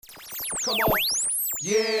Come on.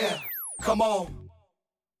 Yeah. Come on.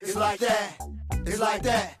 It's like that. It's like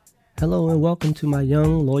that. Hello and welcome to my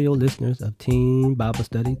young, loyal listeners of Teen Bible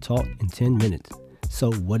Study Taught in 10 Minutes.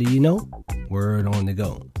 So what do you know? Word on the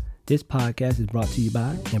go. This podcast is brought to you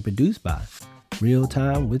by and produced by Real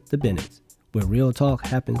Time with the Bennetts, where real talk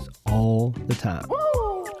happens all the time.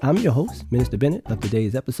 I'm your host, Minister Bennett, of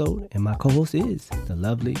today's episode, and my co-host is the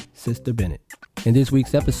lovely Sister Bennett. In this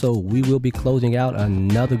week's episode, we will be closing out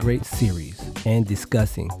another great series and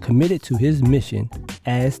discussing committed to his mission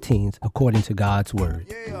as teens according to God's word.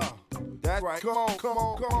 Yeah. That's right. Come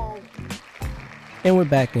on. And we're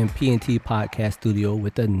back in P&T Podcast Studio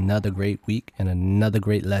with another great week and another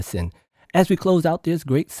great lesson. As we close out this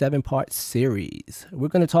great 7-part series, we're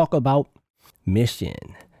going to talk about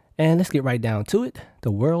mission. And let's get right down to it.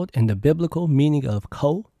 The world and the biblical meaning of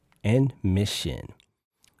co and mission.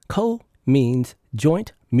 Co means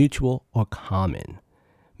joint, mutual, or common.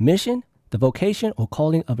 Mission, the vocation or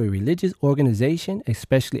calling of a religious organization,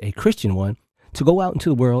 especially a Christian one, to go out into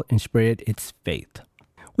the world and spread its faith.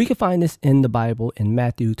 We can find this in the Bible in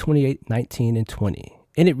Matthew 28:19 and 20.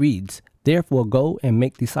 And it reads, "Therefore go and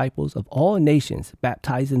make disciples of all nations,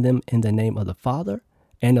 baptizing them in the name of the Father,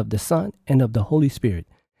 and of the Son, and of the Holy Spirit,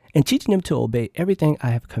 and teaching them to obey everything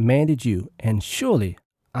I have commanded you, and surely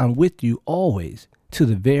I'm with you always to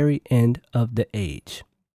the very end of the age."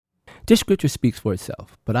 This scripture speaks for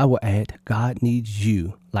itself, but I will add, God needs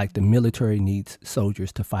you like the military needs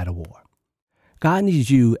soldiers to fight a war. God needs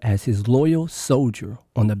you as his loyal soldier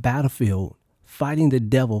on the battlefield, fighting the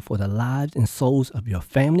devil for the lives and souls of your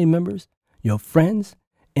family members, your friends,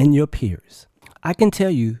 and your peers. I can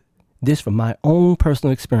tell you this from my own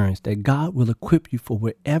personal experience, that God will equip you for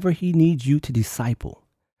wherever he needs you to disciple.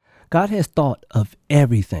 God has thought of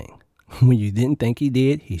everything. When you didn't think he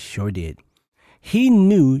did, he sure did. He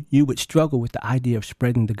knew you would struggle with the idea of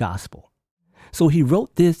spreading the gospel. So he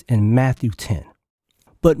wrote this in Matthew 10.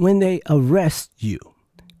 But when they arrest you,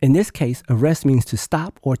 in this case, arrest means to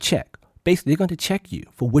stop or check. Basically, they're going to check you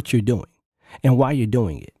for what you're doing and why you're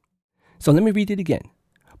doing it. So let me read it again.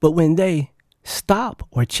 But when they stop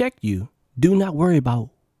or check you, do not worry about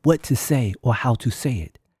what to say or how to say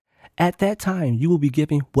it. At that time, you will be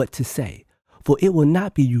given what to say, for it will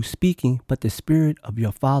not be you speaking, but the Spirit of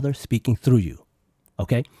your Father speaking through you.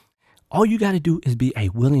 Okay? All you got to do is be a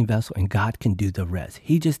willing vessel, and God can do the rest.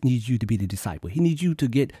 He just needs you to be the disciple. He needs you to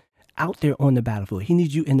get out there on the battlefield. He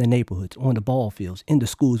needs you in the neighborhoods, on the ball fields, in the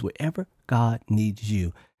schools, wherever God needs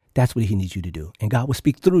you. That's what he needs you to do. And God will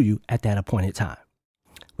speak through you at that appointed time.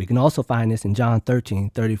 We can also find this in John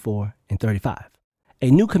 13:34 and 35. "A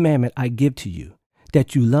new commandment I give to you,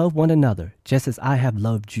 that you love one another, just as I have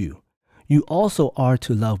loved you. You also are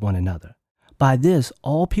to love one another. By this,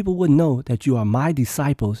 all people will know that you are my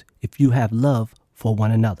disciples if you have love for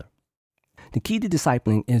one another." The key to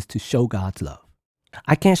discipling is to show God's love.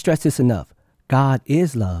 I can't stress this enough. God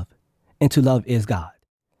is love, and to love is God.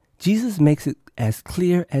 Jesus makes it as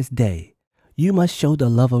clear as day. You must show the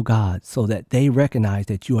love of God so that they recognize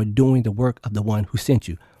that you are doing the work of the one who sent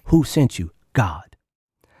you. Who sent you? God.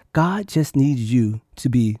 God just needs you to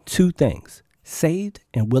be two things: saved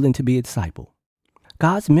and willing to be a disciple.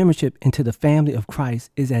 God's membership into the family of Christ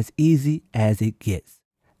is as easy as it gets.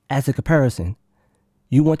 As a comparison,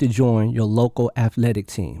 you want to join your local athletic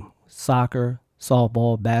team, soccer,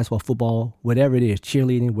 softball, basketball, football, whatever it is,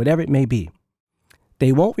 cheerleading, whatever it may be.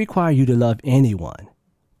 They won't require you to love anyone,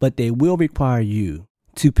 but they will require you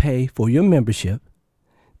to pay for your membership,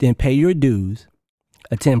 then pay your dues,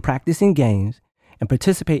 attend practicing games, and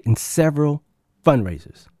participate in several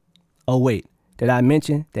fundraisers. Oh wait, did I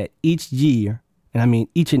mention that each year, and I mean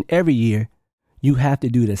each and every year, you have to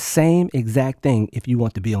do the same exact thing if you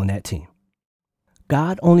want to be on that team?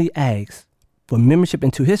 God only asks for membership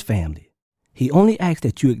into his family. He only asks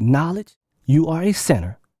that you acknowledge you are a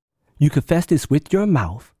sinner, you confess this with your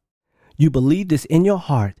mouth, you believe this in your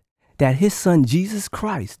heart, that his son Jesus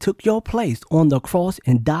Christ took your place on the cross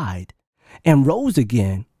and died and rose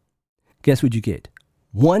again. Guess what you get?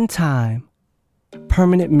 One-time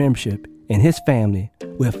permanent membership in his family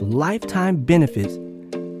with lifetime benefits.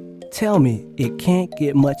 Tell me it can't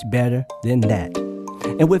get much better than that.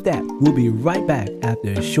 And with that, we'll be right back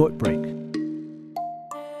after a short break.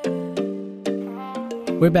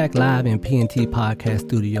 We're back live in P&T Podcast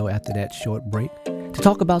Studio after that short break to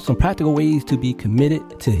talk about some practical ways to be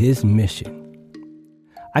committed to his mission.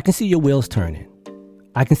 I can see your wheels turning.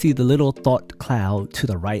 I can see the little thought cloud to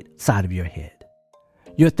the right side of your head.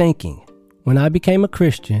 You're thinking, when I became a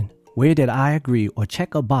Christian, where did I agree or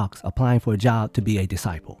check a box applying for a job to be a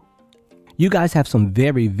disciple? You guys have some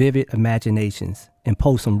very vivid imaginations and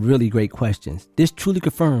pose some really great questions. This truly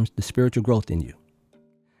confirms the spiritual growth in you.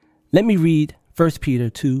 Let me read 1 Peter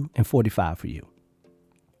 2:45 for you.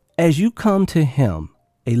 As you come to him,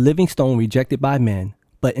 a living stone rejected by men,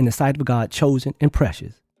 but in the sight of God chosen and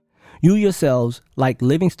precious, you yourselves, like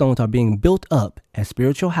living stones, are being built up as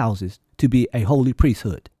spiritual houses to be a holy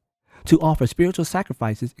priesthood, to offer spiritual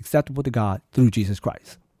sacrifices acceptable to God through Jesus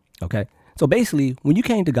Christ. Okay? So basically, when you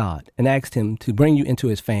came to God and asked him to bring you into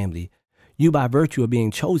his family, you, by virtue of being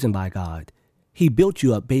chosen by God, he built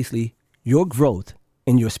you up, basically, your growth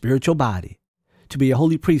in your spiritual body to be a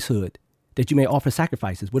holy priesthood, that you may offer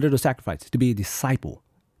sacrifices. What are those sacrifices? To be a disciple,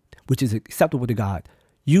 which is acceptable to God,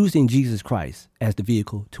 using Jesus Christ as the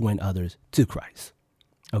vehicle to win others to Christ.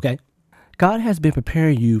 Okay? God has been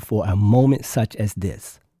preparing you for a moment such as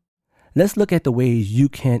this. Let's look at the ways you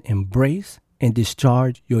can embrace and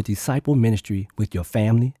discharge your disciple ministry with your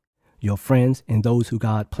family, your friends, and those who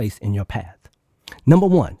God placed in your path. Number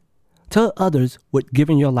 1, tell others what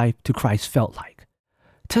giving your life to Christ felt like.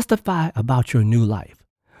 Testify about your new life.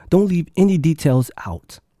 Don't leave any details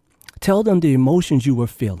out. Tell them the emotions you were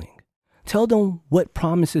feeling. Tell them what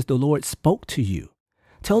promises the Lord spoke to you.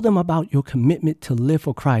 Tell them about your commitment to live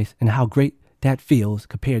for Christ and how great that feels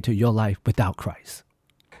compared to your life without Christ.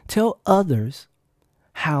 Tell others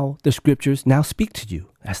how the scriptures now speak to you.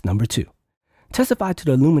 That's number 2. Testify to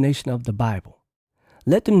the illumination of the Bible.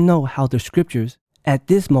 Let them know how the scriptures at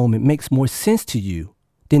this moment makes more sense to you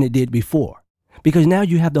than it did before. Because now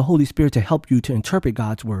you have the Holy Spirit to help you to interpret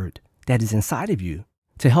God's word that is inside of you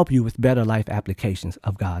to help you with better life applications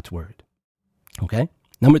of God's word. Okay?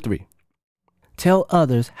 Number 3, tell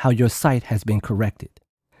others how your sight has been corrected.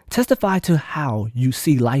 Testify to how you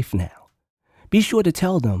see life now. Be sure to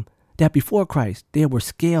tell them that before Christ, there were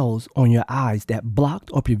scales on your eyes that blocked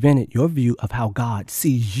or prevented your view of how God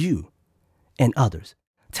sees you and others.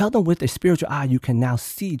 Tell them with a spiritual eye you can now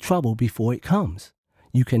see trouble before it comes.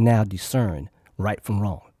 You can now discern right from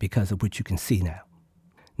wrong because of what you can see now.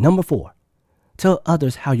 Number 4, tell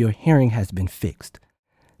others how your hearing has been fixed.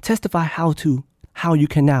 Testify how you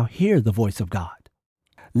can now hear the voice of God.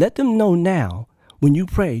 Let them know now when you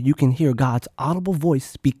pray, you can hear God's audible voice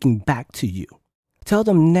speaking back to you. Tell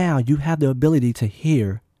them now you have the ability to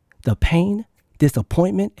hear the pain,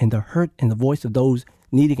 disappointment, and the hurt in the voice of those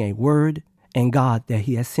needing a word and God that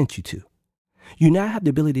he has sent you to. You now have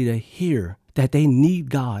the ability to hear that they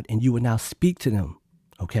need God, and you will now speak to them,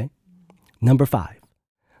 okay? Number 5,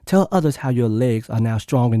 tell others how your legs are now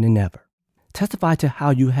stronger than ever. Testify to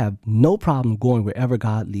how you have no problem going wherever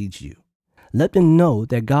God leads you. Let them know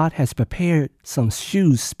that God has prepared some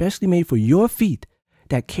shoes specially made for your feet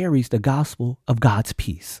that carries the gospel of God's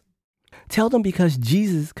peace. Tell them because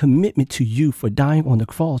Jesus' commitment to you for dying on the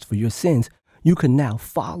cross for your sins, you can now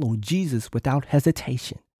follow Jesus without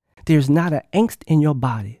hesitation. There's not an angst in your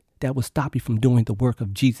body that will stop you from doing the work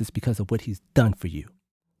of Jesus because of what he's done for you.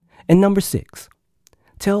 And number 6,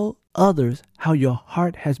 tell others how your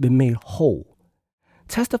heart has been made whole.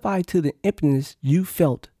 Testify to the emptiness you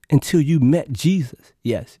felt until you met Jesus.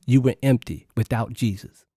 Yes, you were empty without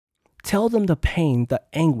Jesus. Tell them the pain, the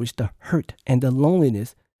anguish, the hurt, and the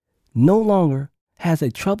loneliness no longer has a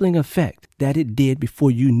troubling effect that it did before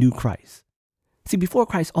you knew Christ. See, before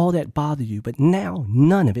Christ, all that bothered you, but now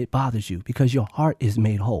none of it bothers you because your heart is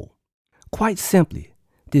made whole. Quite simply,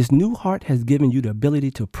 this new heart has given you the ability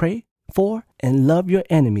to pray for and love your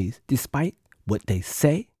enemies despite what they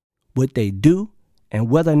say, what they do, and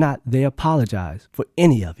whether or not they apologize for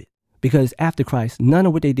any of it. Because after Christ, none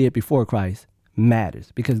of what they did before Christ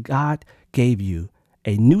matters because God gave you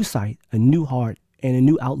a new sight, a new heart, and a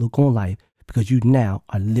new outlook on life because you now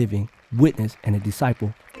are living witness and a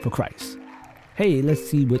disciple for Christ. Hey, let's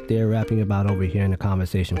see what they're rapping about over here in the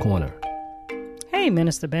conversation corner. Hey,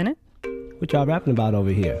 Minister Bennett. What y'all rapping about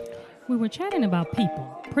over here? We were chatting about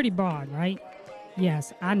people. Pretty broad, right?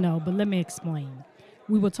 Yes, I know, but let me explain.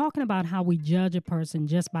 We were talking about how we judge a person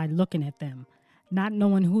just by looking at them, not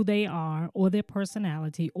knowing who they are or their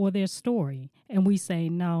personality or their story. And we say,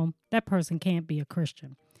 no, that person can't be a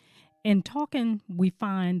Christian. In talking, we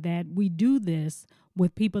find that we do this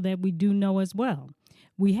with people that we do know as well.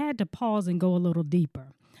 We had to pause and go a little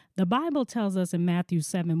deeper. The Bible tells us in Matthew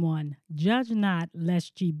 7:1, judge not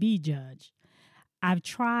lest ye be judged. I've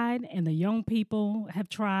tried and the young people have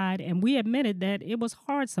tried, and we admitted that it was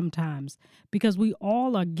hard sometimes because we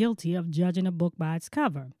all are guilty of judging a book by its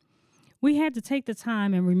cover. We had to take the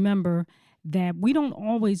time and remember that we don't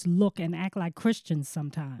always look and act like Christians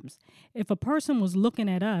sometimes. If a person was looking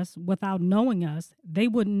at us without knowing us, they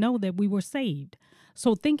wouldn't know that we were saved.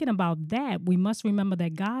 So thinking about that, we must remember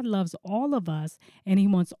that God loves all of us and he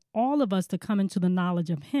wants all of us to come into the knowledge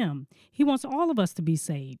of him. He wants all of us to be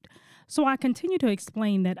saved. So I continue to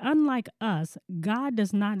explain that unlike us, God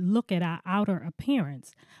does not look at our outer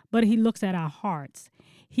appearance, but he looks at our hearts.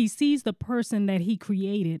 He sees the person that he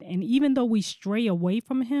created, and even though we stray away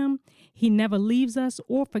from him, he never leaves us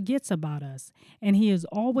or forgets about us, and he is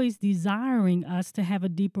always desiring us to have a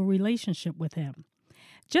deeper relationship with him.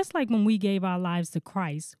 Just like when we gave our lives to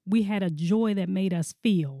Christ, we had a joy that made us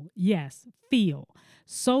feel, yes, feel,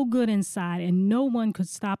 so good inside, and no one could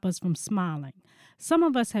stop us from smiling. Some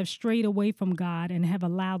of us have strayed away from God and have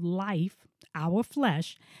allowed life, our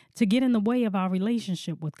flesh, to get in the way of our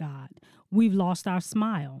relationship with God. We've lost our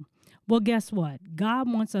smile. Well, guess what?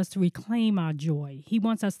 God wants us to reclaim our joy. He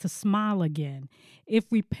wants us to smile again.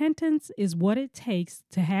 If repentance is what it takes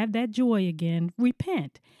to have that joy again,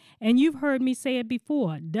 repent. And you've heard me say it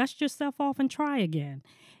before, dust yourself off and try again.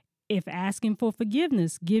 If asking for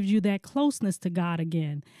forgiveness gives you that closeness to God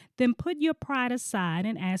again, then put your pride aside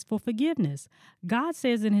and ask for forgiveness. God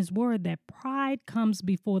says in his word that pride comes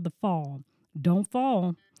before the fall. Don't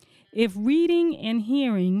fall. If reading and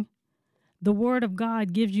hearing the word of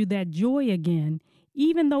God gives you that joy again,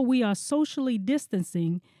 even though we are socially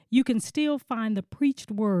distancing, you can still find the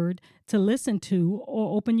preached word to listen to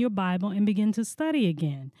or open your Bible and begin to study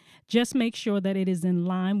again. Just make sure that it is in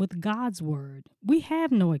line with God's word. We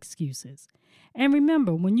have no excuses. And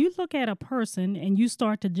remember, when you look at a person and you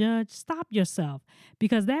start to judge, stop yourself,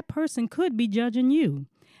 because that person could be judging you.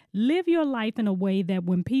 Live your life in a way that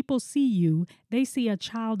when people see you, they see a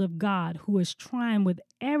child of God who is trying with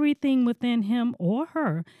everything within him or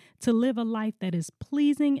her to live a life that is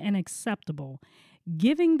pleasing and acceptable,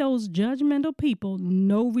 giving those judgmental people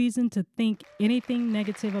no reason to think anything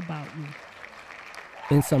negative about you.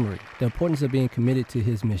 In summary, the importance of being committed to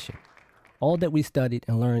his mission. All that we studied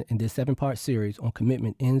and learned in this 7-part series on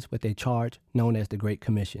commitment ends with a charge known as the Great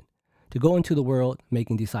Commission, to go into the world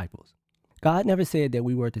making disciples. God never said that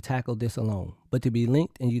we were to tackle this alone, but to be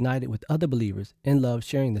linked and united with other believers in love,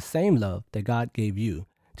 sharing the same love that God gave you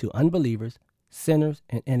to unbelievers, sinners,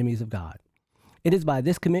 and enemies of God. It is by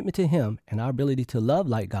this commitment to him and our ability to love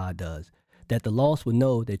like God does that the lost will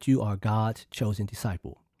know that you are God's chosen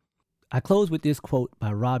disciple. I close with this quote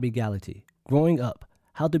by Robbie Gallaty, Growing Up,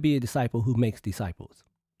 How to Be a Disciple Who Makes Disciples.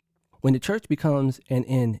 When the church becomes an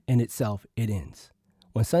end in itself, it ends.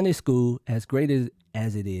 When Sunday school, as great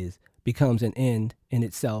as it is, becomes an end in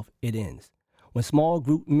itself, it ends. When small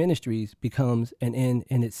group ministries becomes an end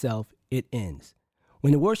in itself, it ends.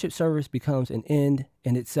 When the worship service becomes an end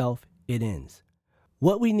in itself, it ends.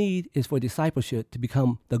 What we need is for discipleship to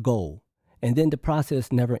become the goal, and then the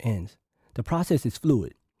process never ends. The process is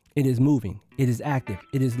fluid. It is moving. It is active.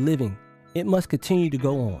 It is living. It must continue to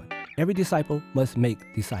go on. Every disciple must make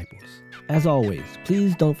disciples. As always,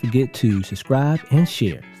 please don't forget to subscribe and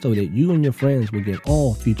share so that you and your friends will get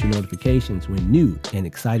all future notifications when new and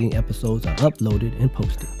exciting episodes are uploaded and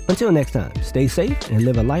posted. Until next time, stay safe and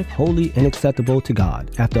live a life holy and acceptable to God.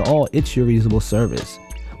 After all, it's your reasonable service.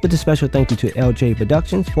 With a special thank you to LJ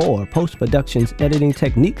Productions for post-production's editing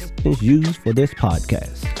techniques used for this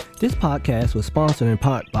podcast. This podcast was sponsored in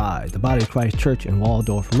part by the Body of Christ Church in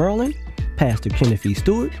Waldorf, Maryland, Pastor Kenneth E.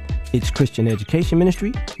 Stewart, its Christian Education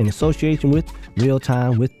Ministry, in association with Real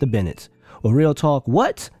Time with the Bennetts. Or Real Talk,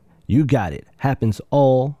 what? You got it. Happens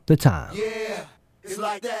all the time. Yeah, it's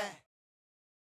like that.